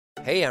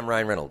Hey, I'm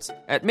Ryan Reynolds.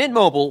 At Mint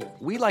Mobile,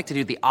 we like to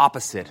do the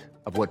opposite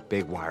of what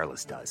Big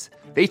Wireless does.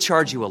 They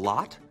charge you a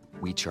lot,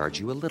 we charge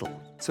you a little.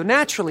 So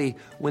naturally,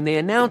 when they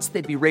announced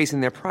they'd be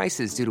raising their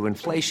prices due to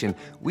inflation,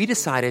 we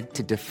decided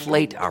to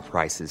deflate our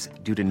prices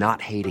due to not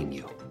hating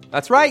you.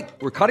 That's right.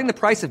 We're cutting the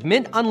price of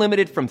Mint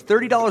Unlimited from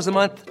 $30 a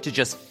month to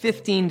just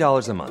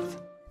 $15 a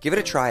month. Give it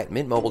a try at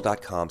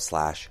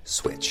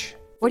mintmobile.com/switch.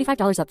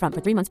 $45 up front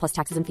for 3 months plus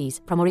taxes and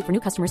fees. Promo rate for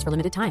new customers for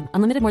limited time.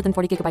 Unlimited more than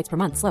 40 gigabytes per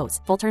month. Slows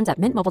full terms at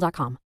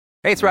mintmobile.com.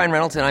 Hey, it's Ryan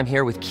Reynolds, and I'm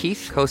here with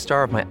Keith,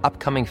 co-star of my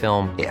upcoming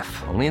film,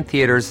 If, only in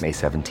theaters May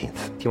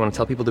 17th. Do you want to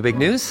tell people the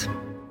big news?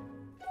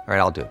 All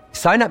right, I'll do it.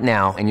 Sign up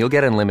now and you'll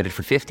get unlimited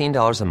for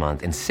 $15 a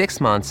month and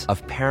 6 months of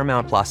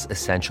Paramount Plus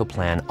Essential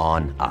Plan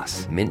on us.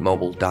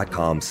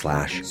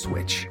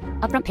 mintmobile.com/switch.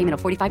 Upfront payment of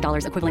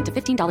 $45 equivalent to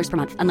 $15 per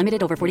month.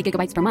 Unlimited over 40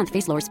 gigabytes per month.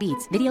 Face lower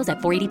speeds. Videos at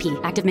 480p.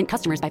 Active Mint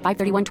customers by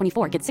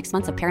 531.24 get 6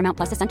 months of Paramount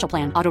Plus Essential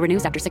Plan. Auto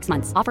renews after 6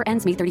 months. Offer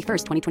ends May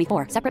 31st,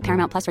 2024. Separate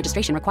Paramount Plus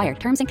registration required.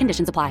 Terms and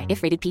conditions apply if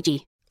rated PG.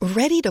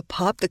 Ready to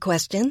pop the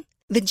question?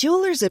 The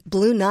jewelers at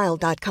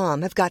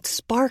BlueNile.com have got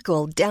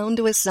sparkle down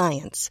to a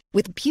science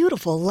with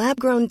beautiful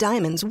lab-grown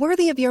diamonds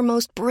worthy of your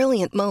most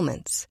brilliant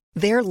moments.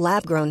 Their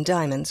lab-grown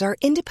diamonds are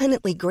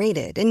independently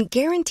graded and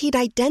guaranteed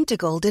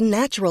identical to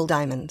natural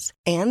diamonds,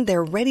 and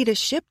they're ready to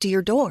ship to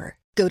your door.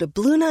 Go to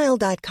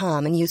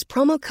BlueNile.com and use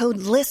promo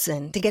code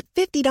LISTEN to get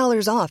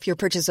 $50 off your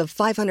purchase of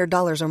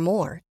 $500 or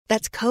more.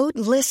 That's code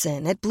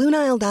LISTEN at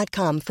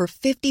BlueNile.com for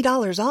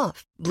 $50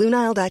 off.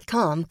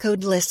 BlueNile.com,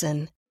 code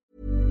LISTEN.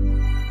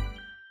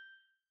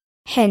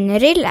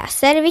 Henry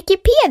läser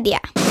Wikipedia.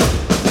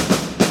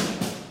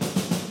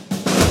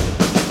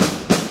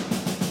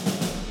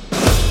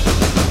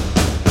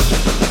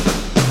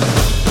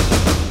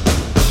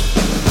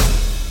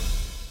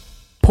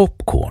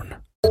 Popcorn.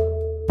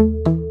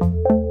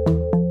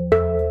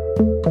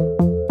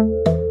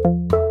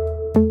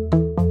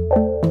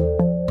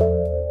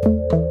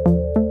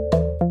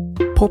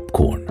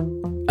 Popcorn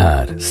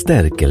är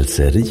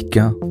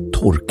stärkelserika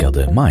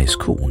torkade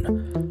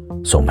majskorn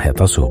som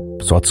hettas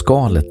upp så att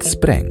skalet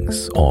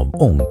sprängs av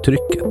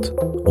ångtrycket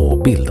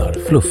och bildar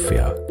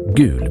fluffiga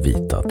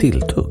gulvita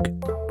tilltugg.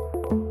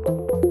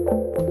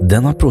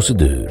 Denna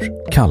procedur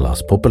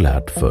kallas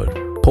populärt för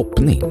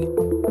poppning,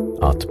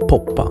 att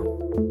poppa.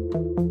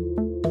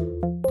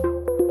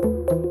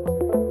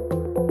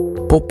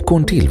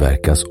 Popcorn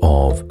tillverkas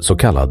av så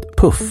kallad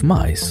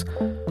puffmajs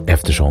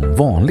eftersom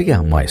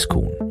vanliga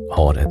majskorn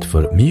har ett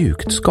för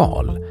mjukt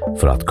skal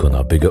för att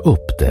kunna bygga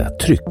upp det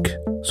tryck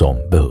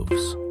som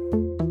behövs.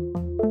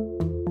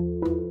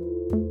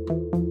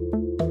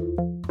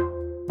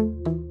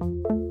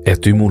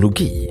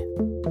 Etymologi.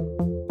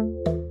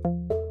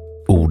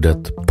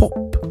 Ordet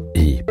pop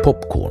i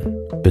popcorn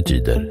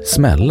betyder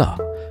smälla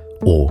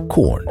och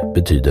corn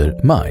betyder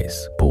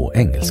majs på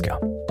engelska.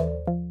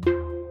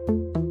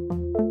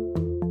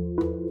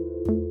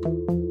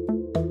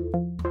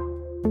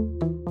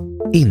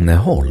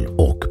 Innehåll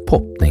och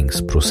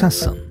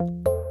poppningsprocessen.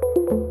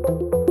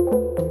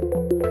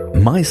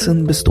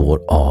 Majsen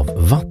består av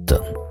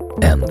vatten,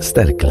 en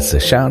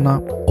stärkelsekärna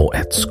och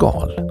ett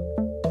skal.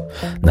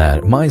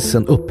 När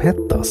majsen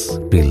upphettas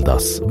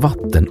bildas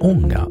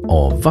vattenånga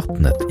av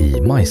vattnet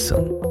i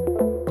majsen.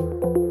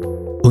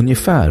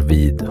 Ungefär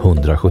vid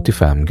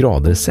 175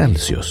 grader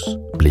Celsius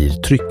blir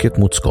trycket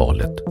mot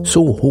skalet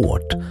så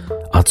hårt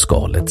att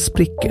skalet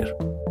spricker.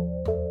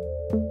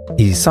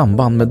 I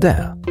samband med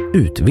det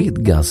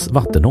utvidgas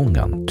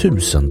vattenångan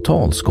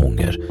tusentals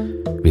gånger,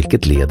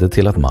 vilket leder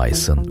till att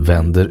majsen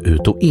vänder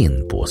ut och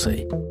in på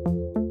sig.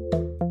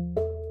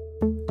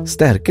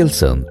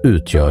 Stärkelsen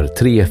utgör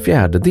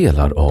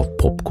 3/4 av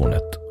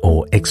popcornet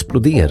och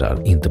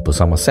exploderar inte på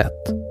samma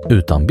sätt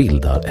utan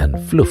bildar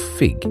en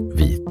fluffig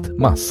vit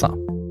massa.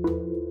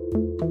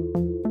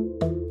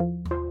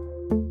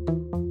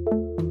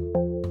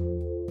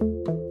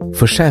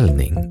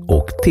 Försäljning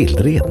och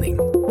tillredning.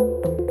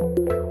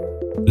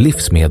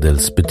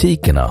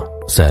 Livsmedelsbutikerna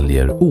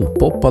säljer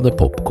opoppade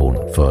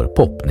popcorn för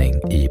poppning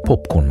i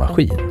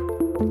popcornmaskin,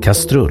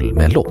 kastrull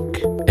med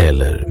lock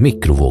eller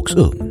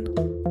mikrovågsugn.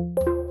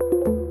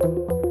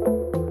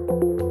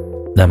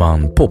 När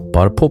man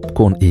poppar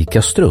popcorn i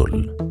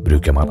kastrull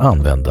brukar man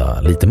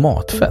använda lite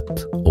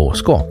matfett och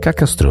skaka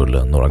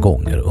kastrullen några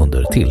gånger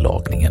under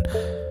tillagningen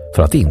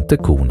för att inte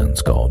kornen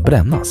ska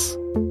brännas.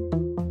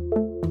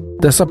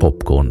 Dessa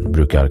popcorn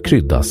brukar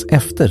kryddas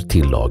efter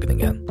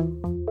tillagningen.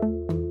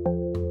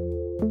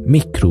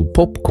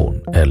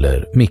 Mikropopcorn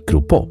eller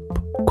mikropop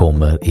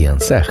kommer i en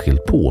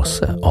särskild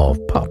påse av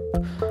papp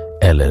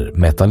eller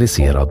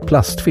metalliserad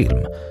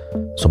plastfilm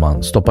som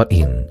man stoppar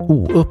in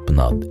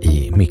oöppnad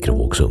i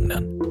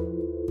mikrovågsugnen.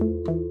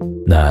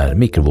 När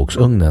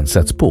mikrovågsugnen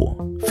sätts på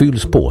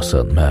fylls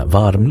påsen med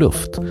varm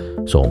luft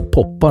som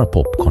poppar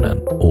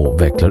popcornen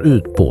och vecklar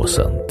ut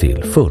påsen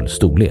till full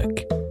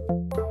storlek.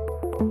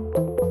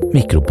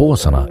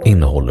 Mikropåsarna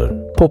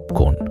innehåller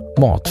popcorn,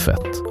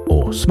 matfett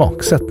och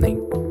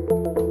smaksättning.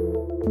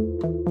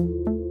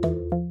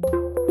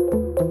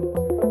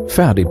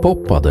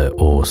 Färdigpoppade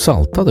och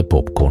saltade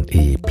popcorn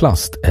i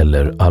plast-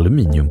 eller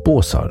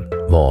aluminiumpåsar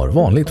var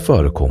vanligt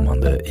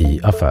förekommande i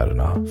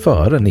affärerna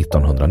före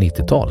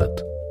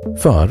 1990-talet,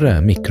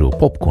 före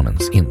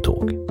mikropopcornens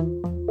intåg.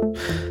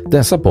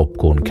 Dessa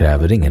popcorn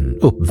kräver ingen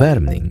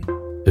uppvärmning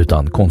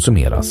utan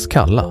konsumeras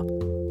kalla.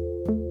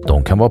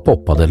 De kan vara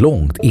poppade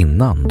långt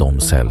innan de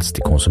säljs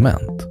till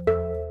konsument.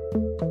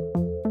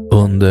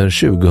 Under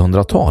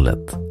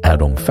 2000-talet är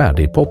de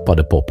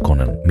färdigpoppade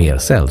popcornen mer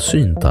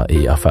sällsynta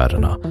i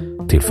affärerna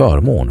till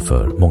förmån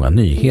för många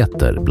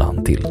nyheter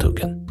bland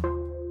tilltuggen.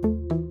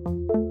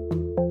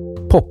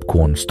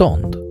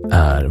 Popcornstånd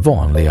är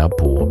vanliga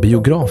på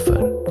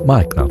biografer,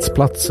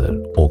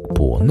 marknadsplatser och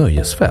på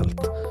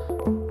nöjesfält.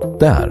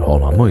 Där har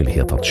man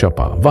möjlighet att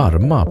köpa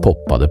varma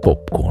poppade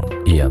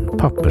popcorn i en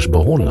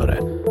pappersbehållare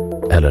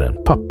eller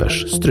en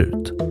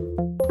pappersstrut.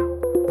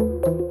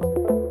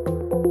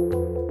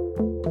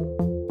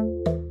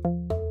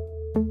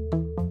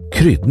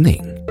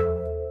 Kryddning.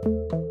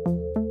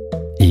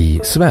 I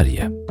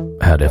Sverige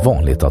är det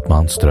vanligt att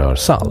man strör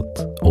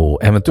salt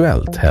och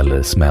eventuellt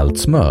häller smält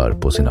smör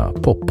på sina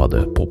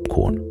poppade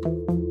popcorn.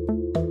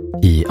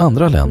 I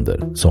andra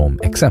länder som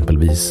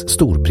exempelvis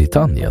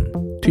Storbritannien,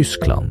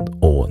 Tyskland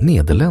och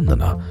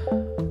Nederländerna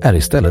är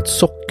istället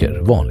socker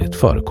vanligt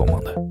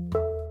förekommande.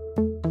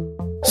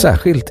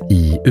 Särskilt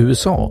i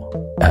USA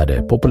är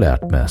det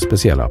populärt med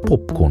speciella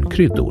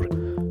popcornkryddor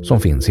som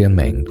finns i en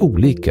mängd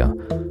olika,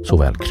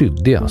 såväl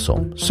kryddiga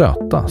som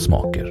söta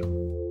smaker.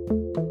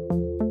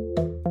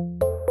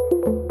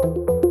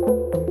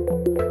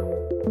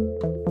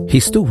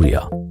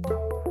 Historia.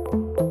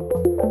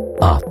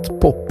 Att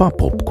poppa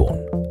popcorn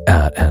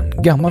är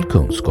en gammal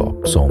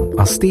kunskap som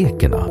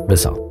aztekerna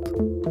besatt.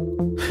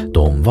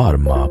 De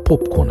varma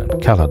popcornen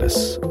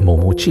kallades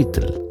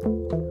momochitl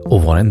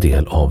och var en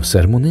del av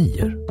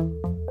ceremonier.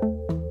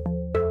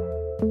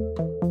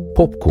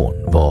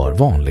 Popcorn var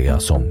vanliga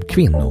som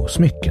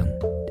kvinnosmycken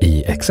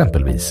i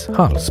exempelvis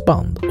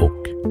halsband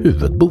och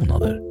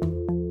huvudbonader.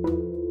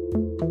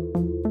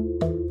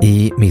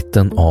 I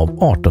mitten av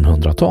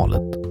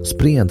 1800-talet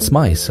spreds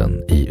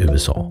majsen i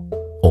USA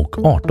och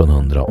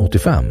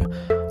 1885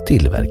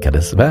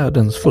 tillverkades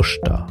världens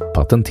första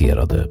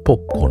patenterade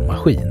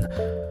popcornmaskin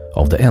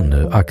av det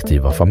ännu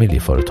aktiva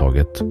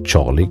familjeföretaget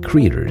Charlie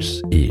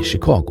Creators i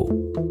Chicago.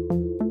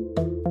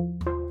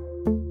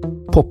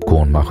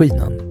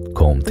 Popcornmaskinen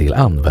kom till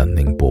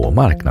användning på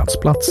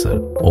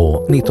marknadsplatser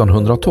och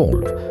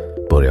 1912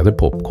 började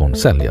popcorn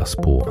säljas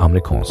på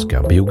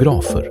amerikanska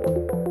biografer.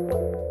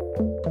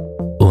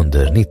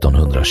 Under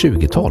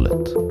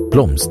 1920-talet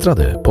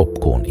blomstrade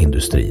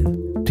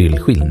popcornindustrin till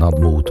skillnad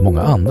mot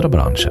många andra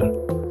branscher.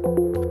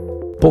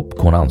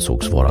 Popcorn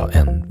ansågs vara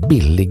en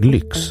billig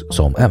lyx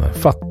som även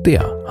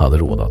fattiga hade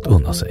råd att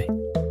unna sig.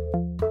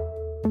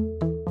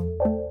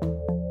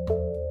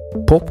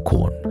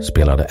 Popcorn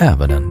spelade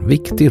även en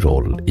viktig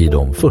roll i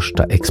de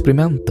första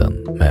experimenten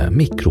med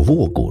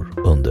mikrovågor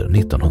under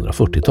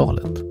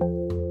 1940-talet.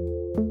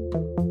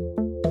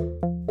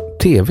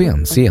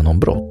 TV:ns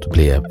genombrott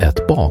blev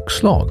ett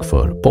bakslag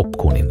för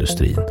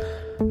popcornindustrin,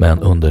 men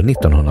under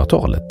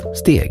 1900-talet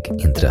steg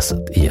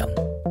intresset igen.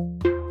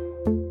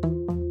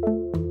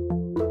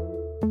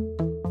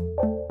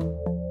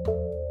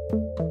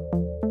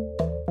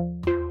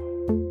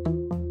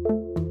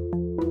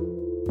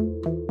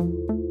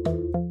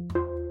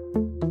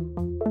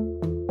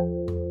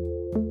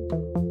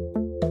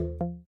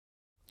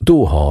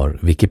 Då har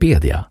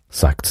Wikipedia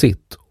sagt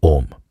sitt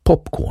om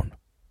popcorn.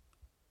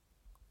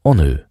 Och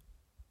nu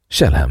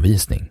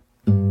källhänvisning.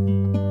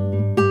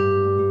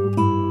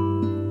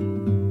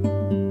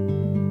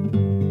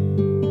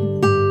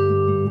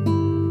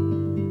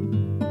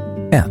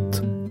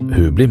 1.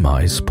 Hur blir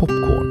majs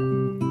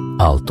popcorn?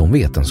 Allt om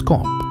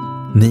vetenskap.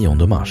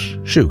 9 mars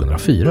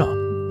 2004.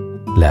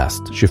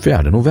 Läst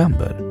 24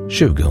 november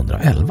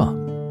 2011.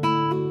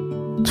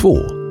 2.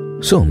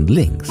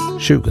 Sundlings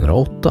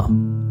 2008.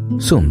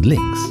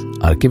 Sundlings,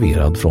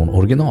 arkiverad från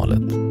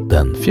originalet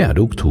den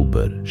 4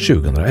 oktober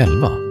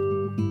 2011.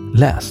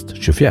 Läst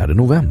 24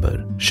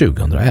 november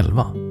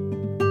 2011.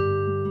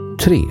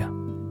 3.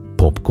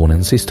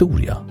 Popcornens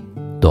historia.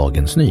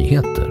 Dagens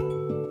Nyheter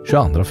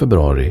 22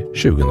 februari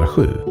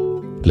 2007.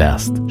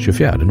 Läst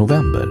 24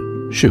 november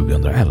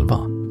 2011.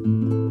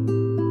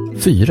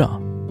 4.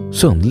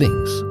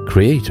 Sundlings,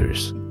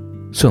 Creators.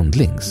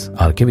 Sundlings,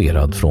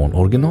 arkiverad från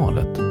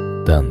originalet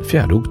den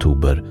 4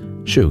 oktober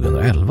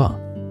 2011.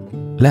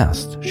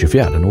 Läst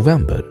 24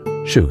 november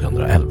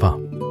 2011.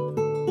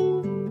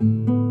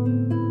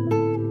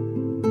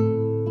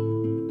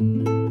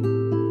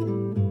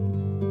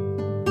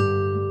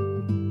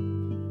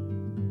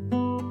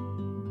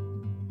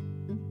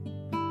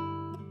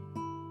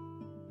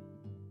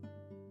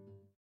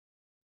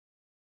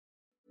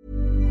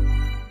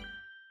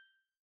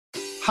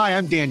 Hi,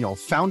 I'm Daniel,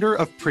 founder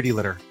of Pretty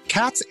Litter.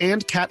 Cats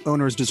and cat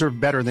owners deserve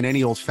better than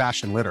any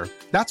old-fashioned litter.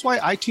 That's why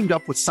I teamed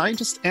up with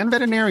scientists and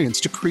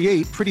veterinarians to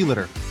create Pretty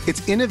Litter.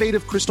 Its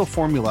innovative crystal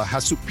formula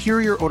has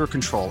superior odor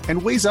control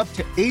and weighs up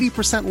to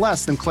 80%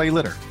 less than clay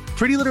litter.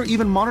 Pretty Litter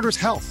even monitors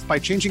health by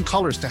changing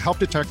colors to help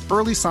detect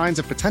early signs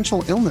of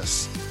potential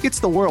illness. It's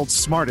the world's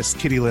smartest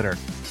kitty litter.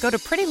 Go to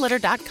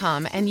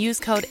prettylitter.com and use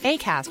code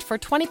ACAST for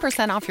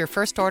 20% off your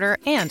first order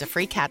and a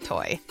free cat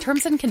toy.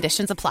 Terms and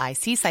conditions apply.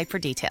 See site for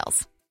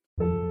details.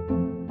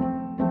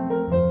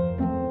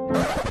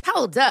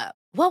 Hold up.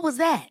 What was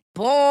that?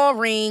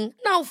 Boring.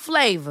 No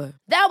flavor.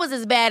 That was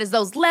as bad as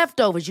those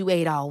leftovers you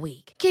ate all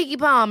week. Keke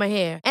Palmer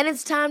here, and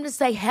it's time to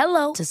say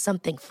hello to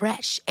something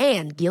fresh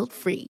and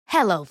guilt-free.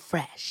 Hello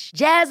Fresh.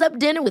 Jazz up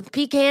dinner with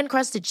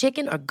pecan-crusted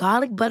chicken or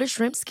garlic butter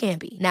shrimp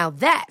scampi. Now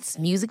that's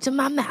music to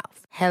my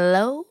mouth.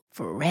 Hello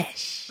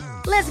Fresh.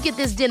 Let's get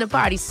this dinner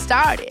party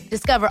started.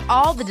 Discover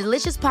all the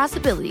delicious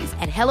possibilities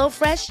at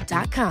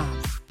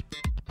hellofresh.com.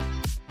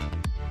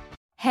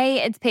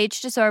 Hey, it's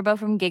Paige DeSorbo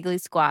from Giggly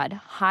Squad.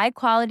 High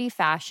quality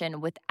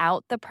fashion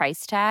without the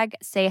price tag.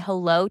 Say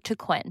hello to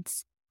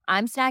Quince.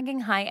 I'm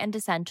snagging high-end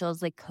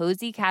essentials like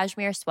cozy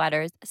cashmere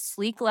sweaters,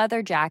 sleek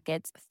leather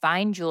jackets,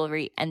 fine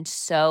jewelry, and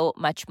so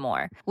much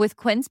more. With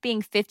Quince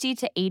being 50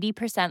 to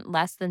 80%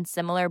 less than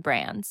similar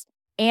brands.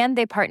 And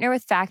they partner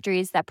with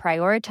factories that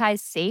prioritize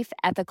safe,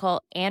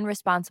 ethical, and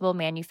responsible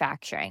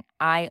manufacturing.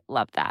 I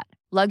love that.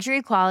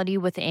 Luxury quality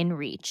within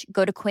reach.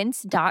 Go to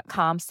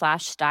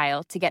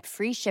quince.com/style to get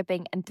free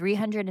shipping and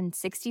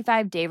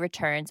 365-day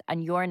returns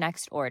on your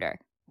next order.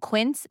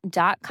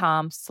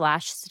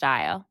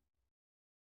 Quince.com/style.